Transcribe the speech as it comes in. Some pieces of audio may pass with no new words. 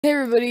Hey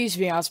everybody, it's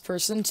me,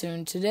 Person2,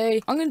 and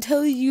today I'm going to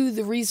tell you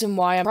the reason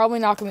why I'm probably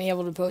not going to be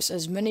able to post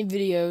as many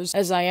videos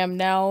as I am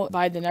now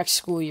by the next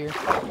school year.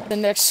 The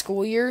next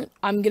school year,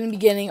 I'm going to be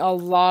getting a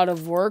lot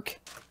of work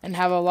and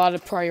have a lot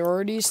of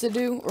priorities to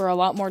do, or a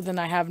lot more than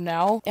I have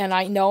now, and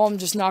I know I'm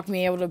just not going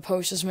to be able to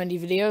post as many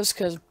videos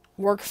because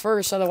work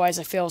first, otherwise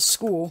I fail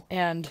school.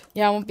 And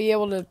yeah, I won't be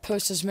able to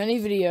post as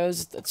many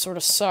videos. That sort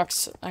of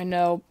sucks. I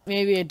know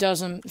maybe it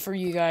doesn't for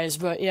you guys,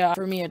 but yeah,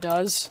 for me it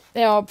does.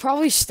 Yeah, I'll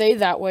probably stay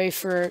that way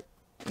for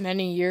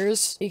many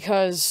years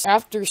because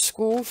after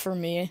school for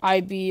me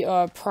I'd be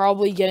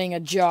probably getting a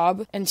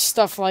job and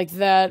stuff like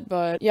that.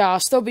 But yeah, I'll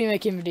still be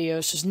making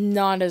videos, just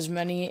not as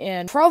many,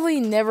 and probably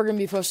never gonna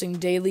be posting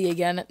daily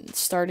again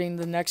starting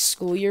the next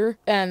school year,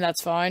 and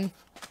that's fine.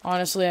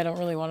 Honestly, I don't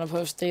really want to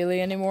post daily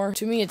anymore.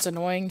 To me, it's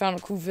annoying. Found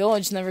a cool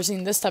village. Never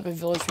seen this type of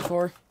village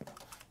before.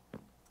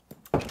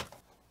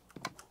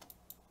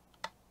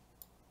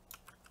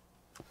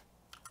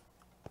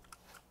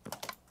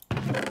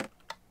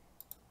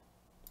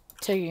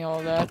 Taking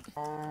all that.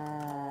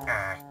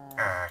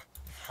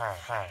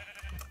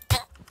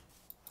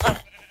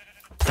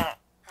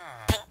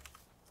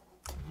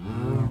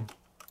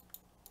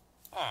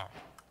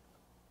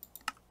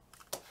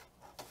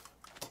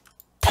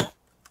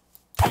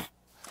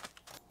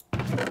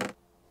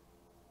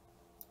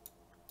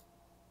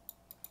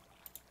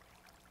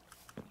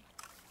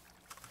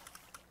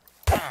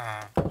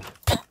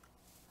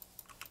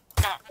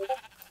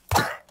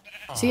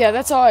 So yeah,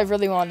 that's all I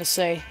really wanted to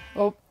say.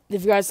 Well,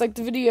 if you guys liked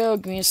the video,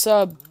 give me a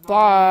sub.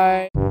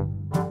 Bye.